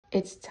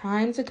It's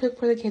time to cook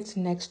for the kids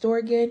next door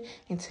again,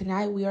 and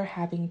tonight we are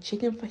having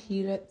chicken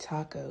fajita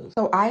tacos.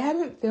 So I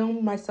haven't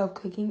filmed myself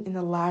cooking in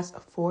the last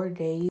 4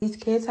 days. These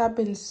kids have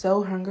been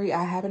so hungry,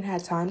 I haven't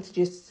had time to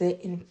just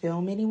sit and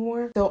film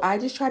anymore. So I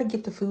just try to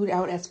get the food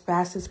out as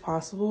fast as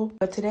possible.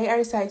 But today I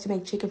decided to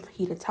make chicken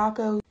fajita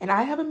tacos, and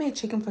I haven't made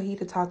chicken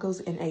fajita tacos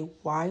in a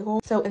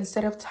while. So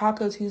instead of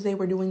Taco Tuesday,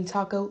 we're doing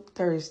Taco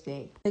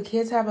Thursday. The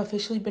kids have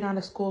officially been out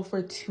of school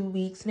for 2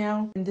 weeks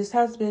now, and this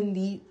has been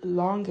the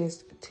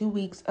longest 2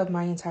 weeks of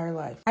my entire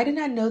life. I did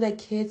not know that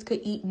kids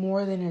could eat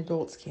more than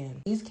adults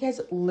can. These kids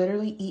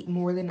literally eat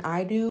more than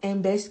I do,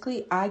 and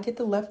basically I get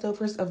the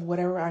leftovers of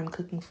whatever I'm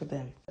cooking for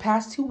them. The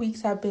past 2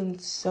 weeks have been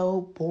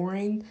so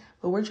boring,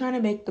 but we're trying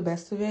to make the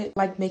best of it.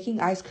 Like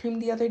making ice cream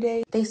the other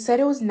day. They said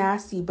it was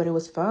nasty, but it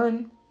was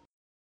fun.